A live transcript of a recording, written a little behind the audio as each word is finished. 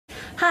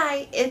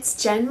Hi,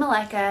 it's Jen, the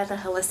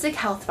Holistic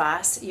Health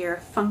Boss, your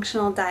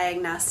functional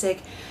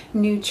diagnostic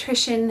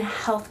nutrition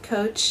health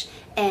coach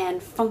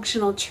and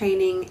functional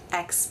training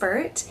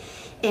expert.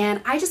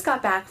 And I just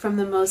got back from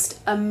the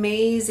most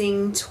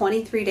amazing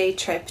 23-day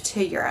trip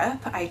to Europe.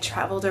 I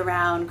traveled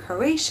around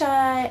Croatia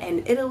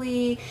and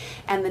Italy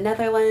and the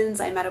Netherlands.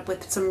 I met up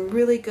with some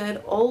really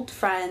good old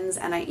friends,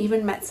 and I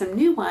even met some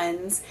new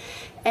ones.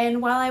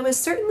 And while I was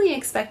certainly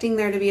expecting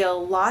there to be a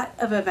lot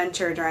of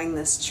adventure during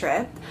this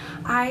trip,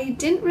 I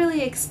didn't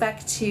really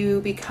expect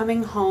to be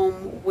coming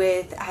home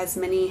with as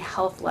many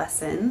health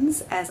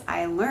lessons as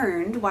I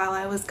learned while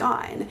I was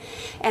gone.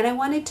 And I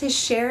wanted to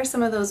share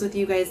some of those with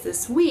you guys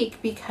this week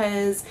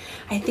because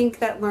I think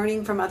that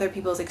learning from other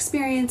people's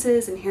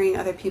experiences and hearing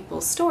other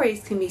people's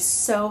stories can be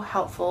so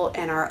helpful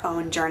in our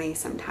own journey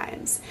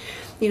sometimes.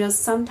 You know,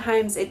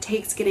 sometimes it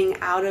takes getting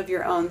out of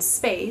your own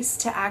space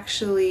to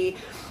actually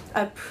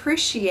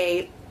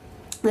appreciate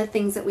the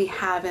things that we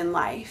have in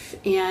life.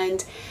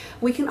 And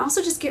we can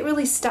also just get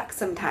really stuck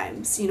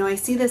sometimes. You know, I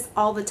see this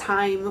all the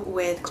time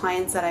with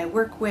clients that I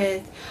work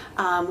with,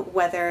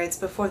 whether it's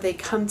before they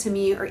come to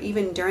me or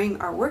even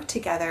during our work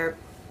together.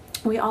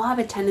 We all have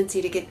a tendency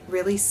to get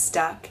really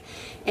stuck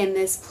in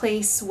this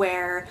place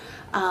where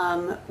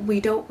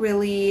we don't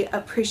really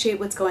appreciate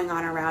what's going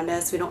on around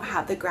us. We don't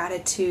have the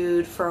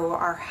gratitude for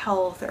our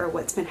health or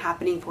what's been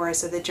happening for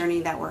us or the journey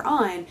that we're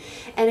on.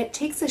 And it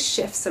takes a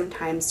shift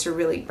sometimes to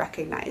really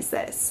recognize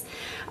this.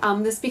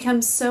 This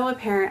becomes so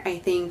apparent, I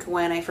think,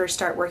 when I first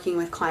start working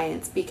with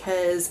clients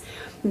because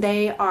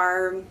they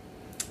are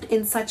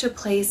in such a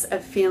place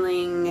of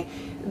feeling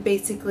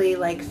basically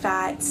like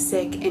fat,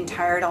 sick, and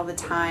tired all the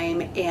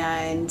time,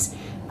 and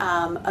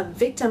a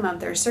victim of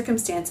their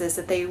circumstances,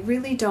 that they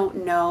really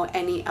don't know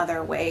any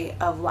other way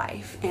of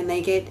life. And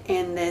they get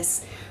in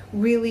this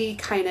really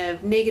kind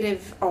of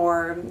negative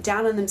or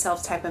down on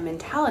themselves type of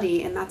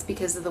mentality, and that's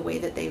because of the way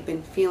that they've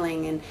been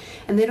feeling,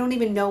 and they don't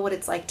even know what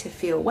it's like to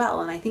feel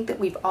well. And I think that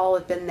we've all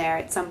been there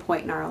at some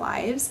point in our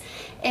lives,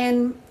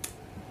 and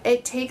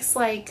it takes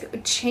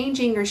like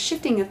changing or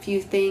shifting a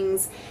few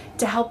things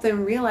to help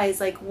them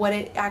realize like what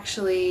it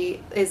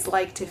actually is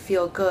like to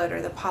feel good,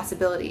 or the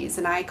possibilities.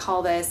 And I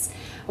call this,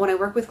 when I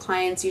work with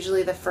clients,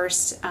 usually the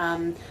first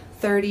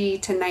 30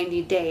 to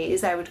 90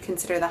 days I would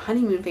consider the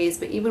honeymoon phase,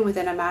 but even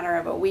within a matter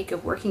of a week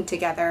of working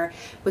together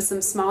with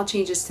some small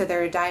changes to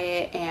their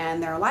diet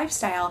and their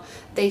lifestyle,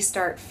 they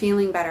start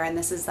feeling better, and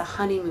this is the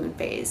honeymoon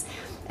phase.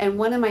 And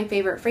one of my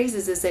favorite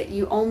phrases is that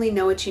you only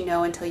know what you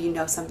know until you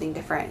know something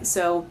different.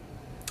 So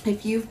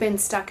if you've been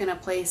stuck in a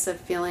place of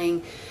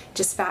feeling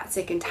just fat,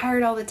 sick, and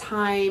tired all the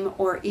time,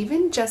 or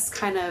even just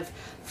kind of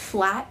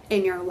flat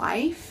in your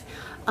life,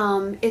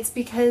 it's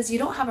because you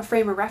don't have a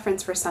frame of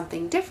reference for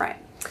something different.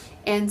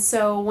 And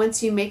so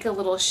once you make a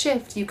little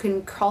shift, you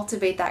can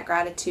cultivate that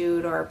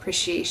gratitude or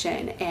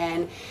appreciation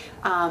and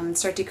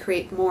start to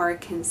create more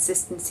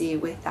consistency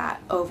with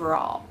that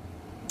overall.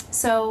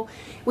 So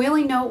we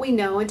only know what we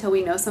know until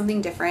we know something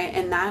different,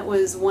 and that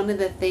was one of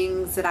the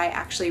things that I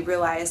actually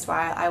realized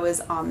while I was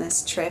on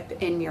this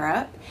trip in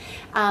Europe.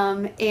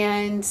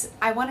 And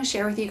I want to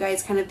share with you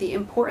guys kind of the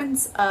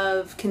importance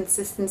of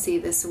consistency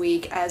this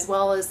week, as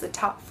well as the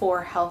top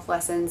 4 health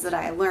lessons that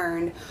I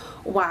learned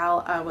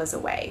while I was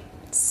away.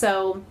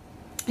 So,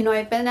 you know,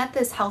 I've been at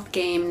this health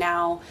game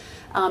now,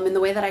 in the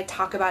way that I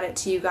talk about it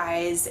to you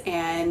guys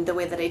and the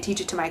way that I teach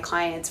it to my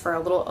clients for a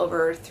little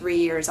over 3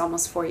 years,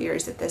 almost 4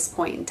 years at this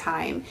point in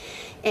time.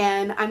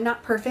 And I'm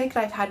not perfect.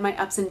 I've had my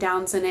ups and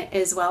downs in it,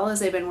 as well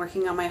as I've been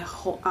working on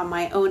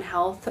my own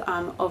health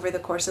over the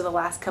course of the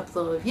last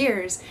couple of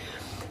years.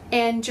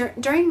 And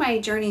during my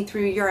journey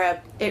through Europe,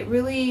 it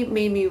really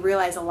made me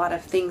realize a lot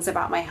of things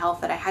about my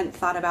health that I hadn't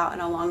thought about in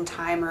a long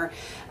time, or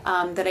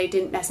that I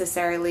didn't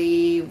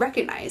necessarily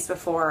recognize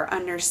before,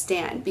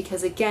 understand.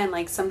 Because again,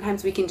 like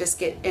sometimes we can just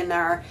get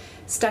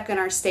stuck in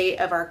our state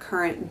of our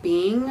current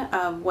being,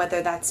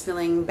 whether that's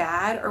feeling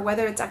bad or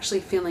whether it's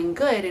actually feeling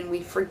good, and we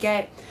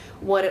forget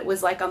what it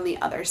was like on the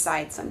other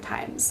side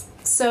sometimes.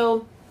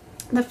 So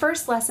the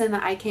first lesson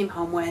that I came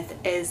home with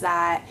is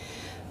that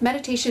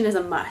meditation is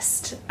a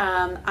must.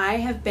 I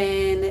have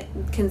been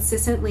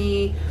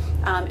consistently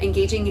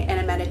engaging in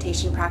a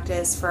meditation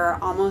practice for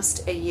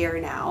almost a year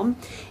now,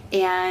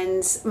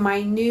 and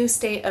my new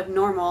state of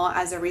normal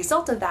as a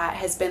result of that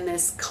has been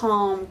this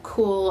calm,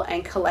 cool,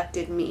 and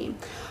collected me.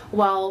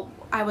 While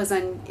I was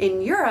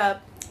in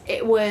Europe,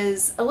 it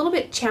was a little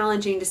bit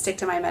challenging to stick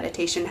to my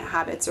meditation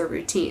habits or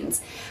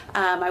routines.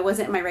 I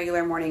wasn't in my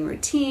regular morning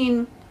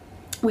routine.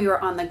 We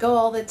were on the go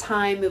all the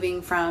time,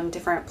 moving from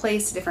different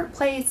place to different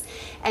place,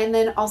 and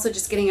then also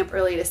just getting up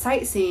early to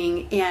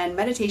sightseeing, and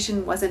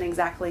meditation wasn't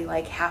exactly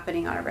like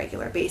happening on a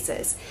regular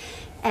basis.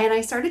 And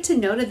I started to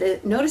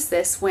notice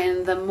this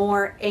when the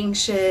more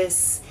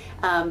anxious,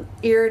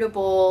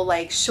 irritable,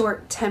 like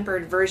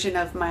short-tempered version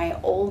of my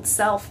old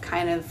self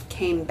kind of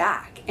came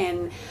back.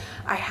 pandemic, and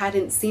I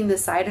hadn't seen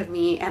this side of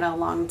me in a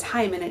long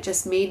time, and it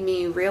just made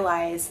me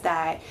realize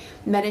that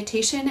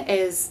meditation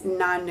is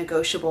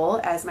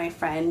non-negotiable, as my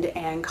friend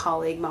and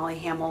colleague Molly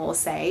Hamill will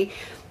say,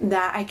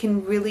 that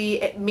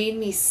it made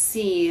me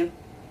see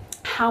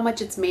how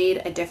much it's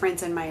made a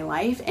difference in my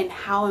life and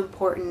how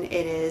important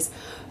it is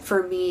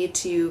for me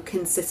to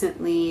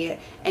consistently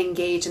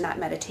engage in that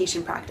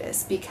meditation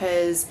practice.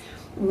 Because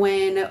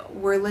when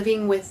we're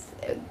living with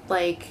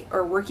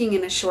or working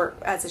in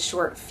as a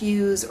short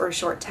fuse or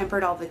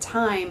short-tempered all the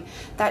time,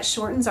 that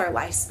shortens our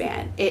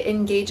lifespan. It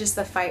engages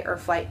the fight or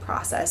flight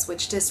process,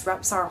 which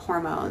disrupts our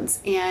hormones,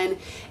 and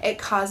it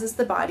causes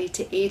the body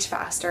to age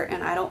faster,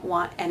 and I don't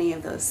want any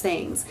of those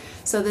things.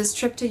 So this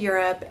trip to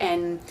Europe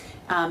and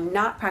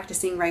not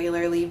practicing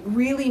regularly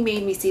really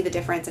made me see the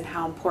difference in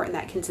how important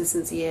that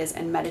consistency is,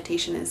 and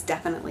meditation is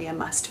definitely a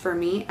must for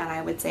me, and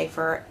I would say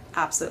for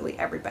absolutely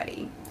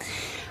everybody.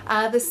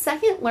 The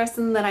second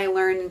lesson that I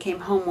learned and came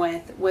home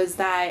with was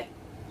that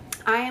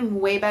I am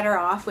way better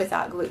off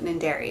without gluten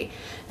and dairy.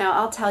 Now,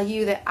 I'll tell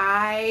you that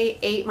I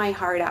ate my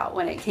heart out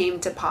when it came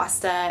to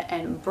pasta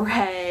and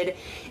bread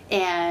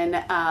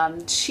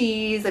and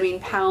cheese. I mean,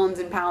 pounds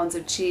and pounds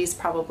of cheese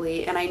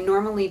probably, and I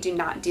normally do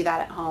not do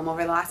that at home.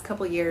 Over the last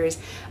couple years,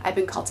 I've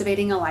been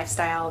cultivating a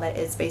lifestyle that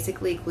is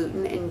basically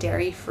gluten and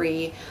dairy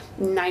free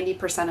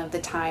 90% of the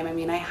time. I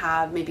mean, I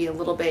have maybe a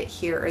little bit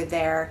here or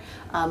there,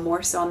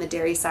 more so on the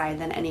dairy side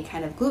than any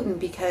kind of gluten,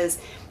 because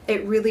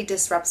it really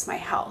disrupts my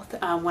health.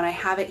 When I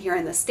have it here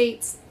in the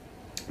States,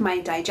 my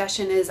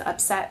digestion is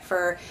upset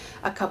for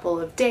a couple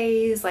of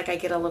days, like I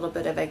get a little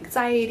bit of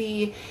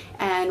anxiety.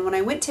 And when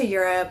I went to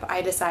Europe,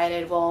 I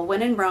decided, well,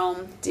 when in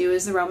Rome, do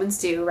as the Romans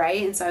do,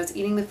 right? And so I was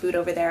eating the food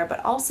over there.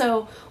 But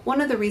also,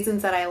 one of the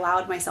reasons that I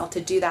allowed myself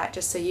to do that,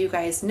 just so you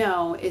guys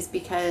know, is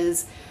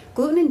because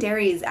gluten and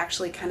dairy is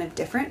actually kind of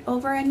different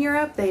over in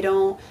Europe. They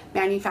don't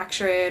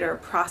manufacture it or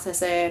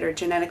process it or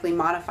genetically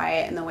modify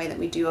it in the way that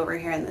we do over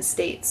here in the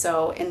States.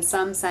 So in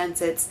some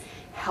sense, it's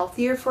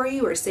healthier for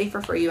you, or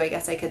safer for you, I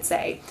guess I could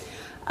say.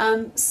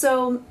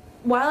 So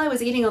while I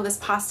was eating all this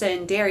pasta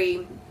and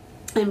dairy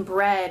and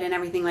bread and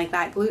everything like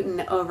that,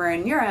 gluten over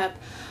in Europe,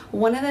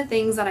 one of the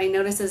things that I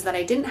noticed is that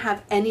I didn't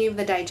have any of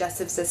the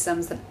digestive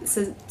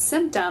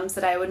symptoms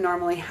that I would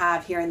normally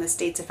have here in the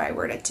States if I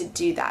were to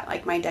do that.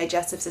 Like, my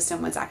digestive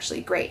system was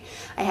actually great.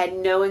 I had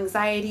no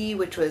anxiety,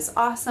 which was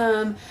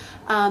awesome.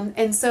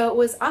 And so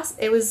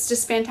it was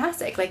just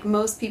fantastic. Like,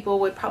 most people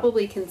would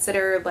probably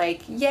consider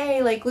like,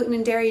 yay, like gluten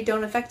and dairy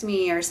don't affect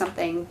me or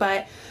something.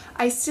 But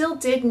I still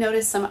did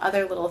notice some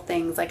other little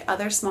things, like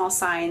other small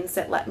signs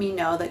that let me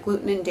know that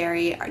gluten and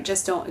dairy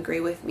just don't agree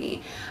with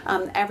me.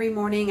 Every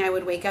morning I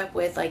would wake up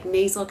with like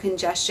nasal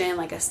congestion,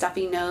 like a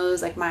stuffy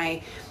nose, like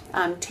my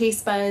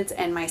taste buds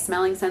and my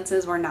smelling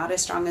senses were not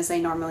as strong as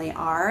they normally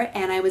are.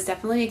 And I was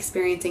definitely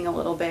experiencing a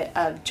little bit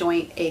of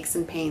joint aches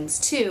and pains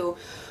too,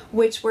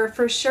 which were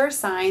for sure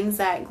signs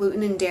that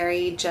gluten and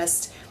dairy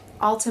just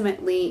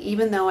ultimately,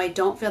 even though I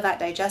don't feel that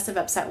digestive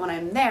upset when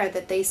I'm there,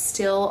 that they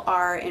still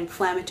are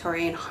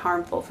inflammatory and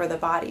harmful for the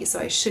body. So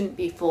I shouldn't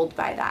be fooled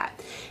by that.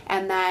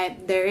 And that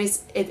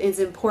it is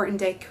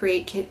important to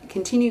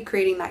continue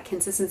creating that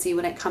consistency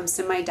when it comes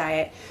to my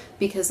diet,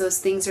 because those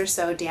things are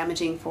so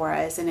damaging for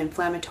us and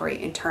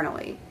inflammatory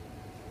internally.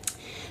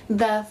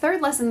 The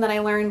third lesson that I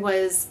learned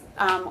was,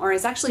 or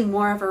is actually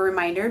more of a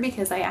reminder,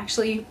 because I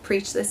actually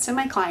preach this to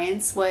my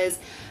clients, was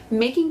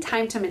making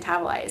time to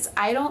metabolize.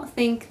 I don't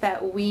think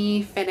that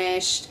we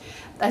finished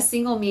a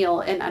single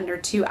meal in under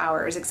 2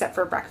 hours except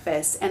for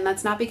breakfast, and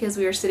that's not because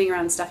we were sitting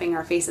around stuffing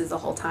our faces the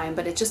whole time,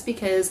 but it's just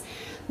because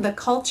the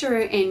culture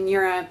in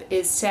Europe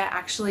is to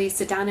actually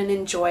sit down and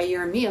enjoy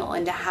your meal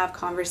and to have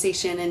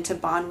conversation and to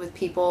bond with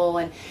people,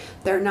 and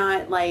they're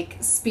not like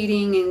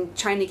speeding and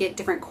trying to get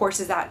different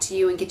courses out to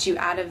you and get you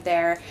out of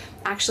there.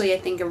 Actually, I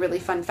think a really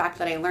fun fact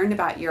that I learned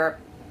about Europe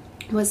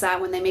was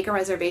that when they make a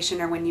reservation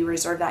or when you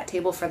reserve that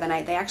table for the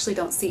night, they actually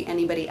don't see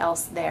anybody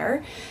else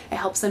there. It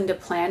helps them to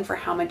plan for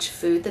how much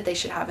food that they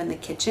should have in the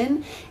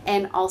kitchen,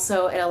 and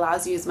also it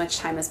allows you as much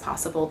time as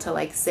possible to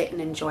like sit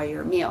and enjoy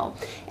your meal.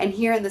 And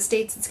here in the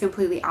States, it's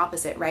completely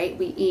opposite, right?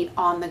 We eat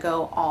on the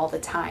go all the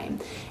time.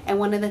 And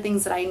one of the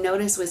things that I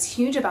noticed was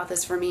huge about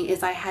this for me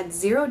is I had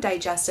zero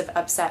digestive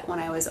upset when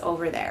I was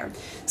over there.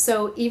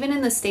 So even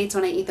in the States,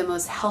 when I eat the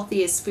most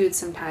healthiest food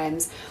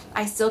sometimes,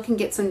 I still can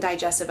get some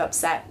digestive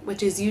upset,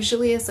 which is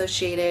usually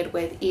associated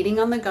with eating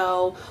on the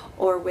go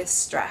or with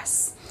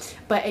stress.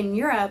 But in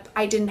Europe,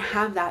 I didn't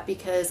have that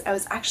because I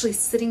was actually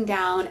sitting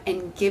down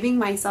and giving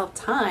myself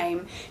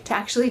time to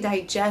actually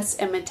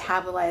digest and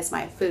metabolize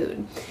my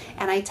food.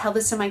 And I tell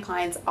this to my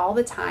clients all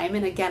the time.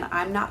 And again,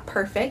 I'm not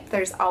perfect.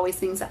 There's always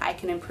things that I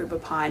can improve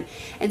upon.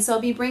 And so I'll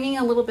be bringing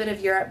a little bit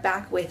of Europe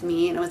back with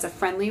me. And it was a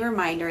friendly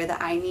reminder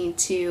that I need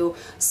to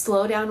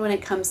slow down when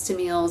it comes to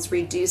meals,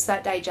 reduce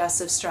that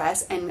digestive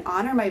stress, and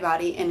honor my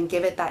body and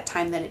give it that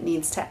time that it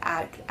needs to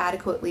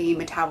adequately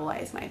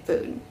metabolize my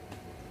food.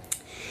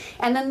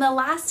 And then the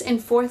last and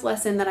fourth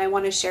lesson that I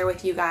want to share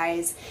with you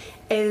guys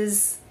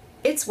is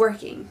it's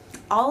working.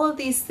 all of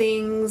these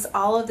things,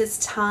 all of this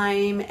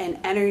time and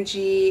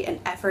energy and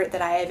effort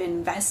that I have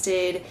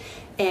invested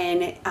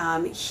in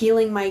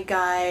healing my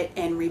gut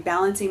and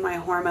rebalancing my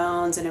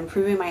hormones and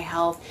improving my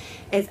health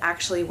is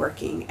actually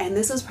working. And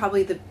this was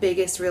probably the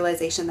biggest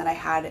realization that I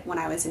had when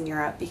I was in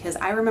Europe, because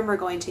I remember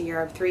going to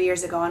Europe 3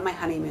 years ago on my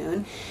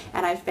honeymoon,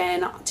 and I've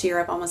been to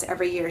Europe almost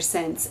every year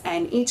since.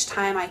 And each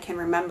time I can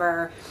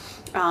remember,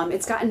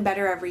 it's gotten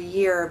better every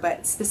year,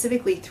 but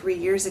specifically 3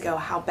 years ago,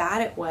 how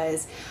bad it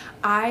was.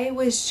 I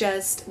was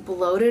just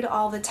bloated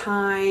all the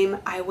time.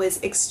 I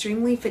was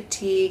extremely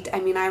fatigued. I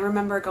mean, I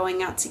remember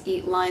going out to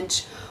eat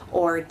lunch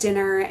or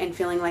dinner and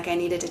feeling like I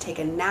needed to take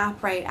a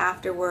nap right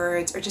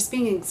afterwards, or just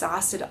being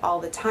exhausted all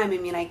the time. I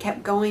mean, I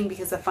kept going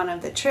because of the fun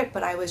of the trip,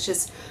 but I was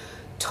just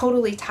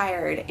totally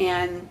tired.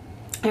 And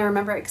I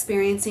remember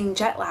experiencing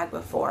jet lag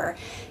before,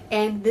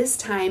 and this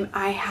time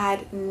I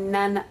had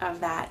none of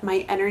that.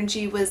 My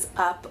energy was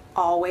up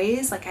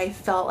always. Like, I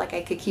felt like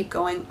I could keep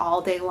going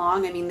all day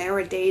long. I mean, there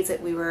were days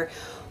that we were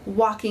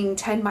walking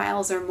 10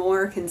 miles or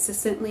more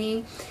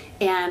consistently,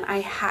 and I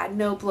had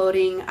no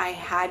bloating, I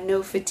had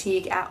no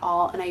fatigue at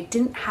all, and I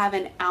didn't have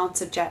an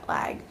ounce of jet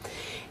lag.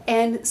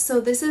 And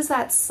so this is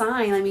that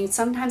sign. I mean,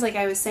 sometimes, like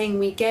I was saying,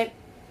 we get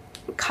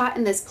caught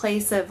in this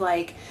place of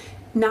like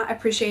not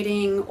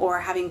appreciating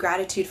or having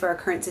gratitude for our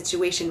current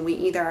situation. We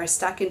either are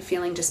stuck in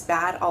feeling just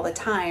bad all the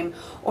time,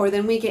 or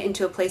then we get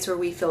into a place where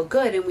we feel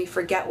good and we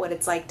forget what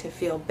it's like to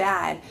feel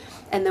bad.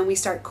 And then we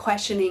start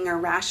questioning or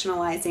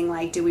rationalizing,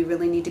 like, do we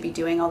really need to be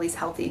doing all these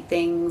healthy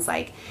things?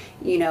 Like,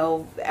 you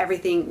know,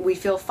 everything, we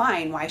feel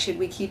fine. Why should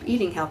we keep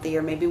eating healthy?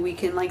 Or maybe we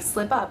can like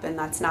slip up, and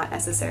that's not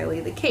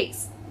necessarily the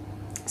case.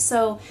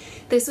 So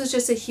this was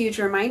just a huge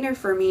reminder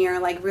for me, or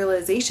like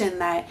realization,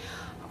 that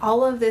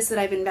all of this that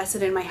I've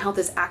invested in my health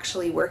is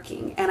actually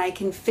working, and I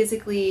can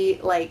physically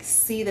like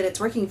see that it's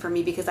working for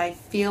me, because I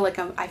feel like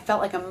I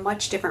felt like a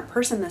much different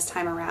person this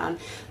time around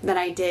than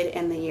I did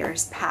in the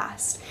years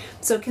past.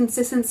 So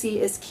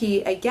consistency is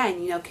key.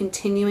 Again, you know,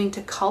 continuing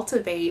to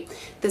cultivate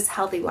this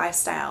healthy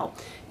lifestyle.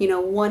 You know,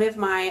 one of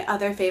my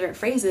other favorite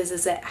phrases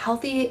is that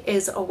healthy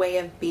is a way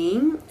of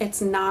being.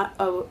 It's not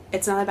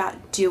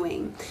about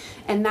doing.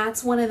 And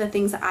that's one of the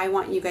things that I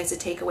want you guys to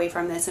take away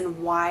from this,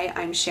 and why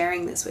I'm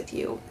sharing this with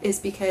you, is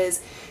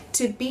because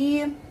to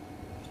be,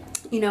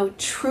 you know,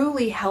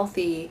 truly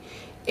healthy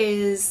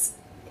is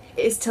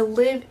to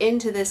live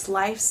into this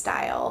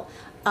lifestyle,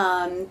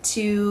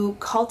 to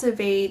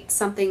cultivate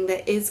something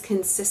that is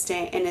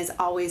consistent and is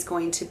always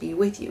going to be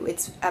with you.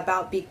 It's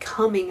about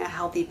becoming a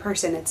healthy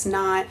person. It's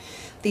not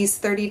these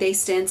 30-day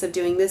stints of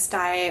doing this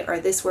diet or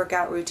this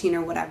workout routine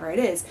or whatever it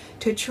is.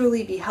 To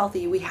truly be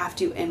healthy, we have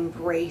to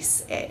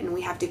embrace it, and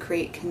we have to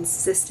create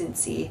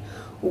consistency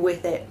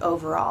with it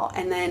overall.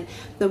 And then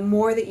the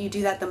more that you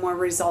do that, the more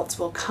results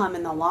will come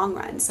in the long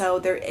run. So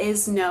there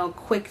is no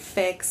quick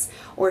fix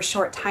or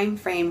short time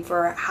frame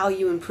for how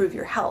you improve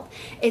your health.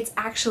 It's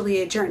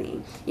actually a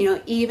journey. You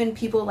know, even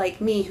people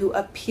like me who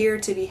appear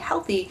to be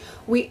healthy,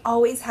 we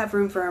always have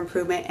room for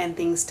improvement and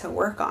things to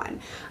work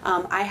on.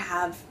 I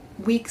have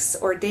weeks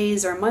or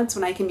days or months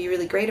when I can be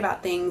really great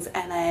about things,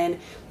 and then,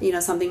 you know,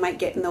 something might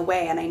get in the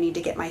way and I need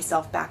to get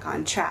myself back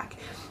on track.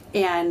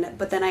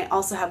 But then I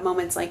also have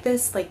moments like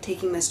this, like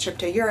taking this trip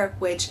to Europe,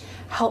 which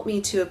helped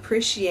me to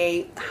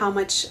appreciate how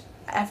much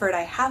effort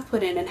I have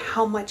put in and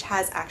how much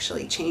has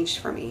actually changed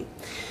for me.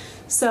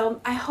 So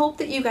I hope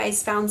that you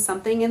guys found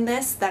something in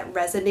this that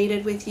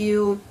resonated with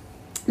you,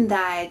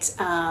 that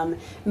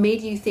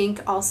made you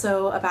think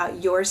also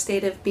about your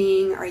state of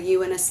being. Are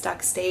you in a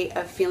stuck state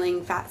of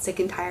feeling fat, sick,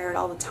 and tired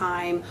all the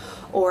time?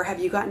 Or have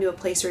you gotten to a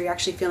place where you're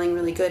actually feeling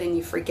really good and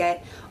you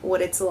forget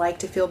what it's like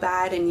to feel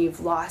bad, and you've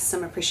lost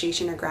some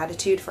appreciation or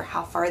gratitude for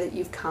how far that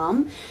you've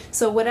come?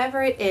 So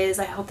whatever it is,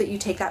 I hope that you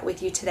take that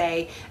with you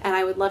today, and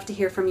I would love to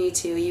hear from you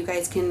too. You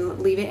guys can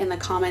leave it in the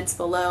comments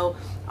below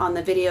on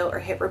the video, or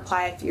hit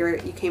reply if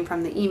you came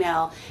from the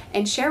email,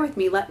 and share with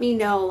me. Let me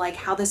know like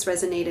how this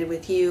resonated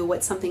with you,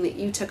 what's something that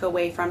you took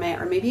away from it,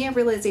 or maybe a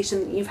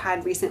realization that you've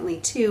had recently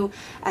too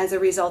as a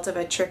result of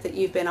a trip that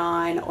you've been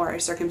on or a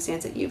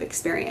circumstance that you've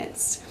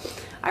experienced.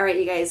 All right,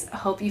 you guys,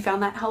 hope you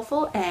found that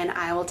helpful, and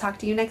I will talk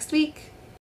to you next week.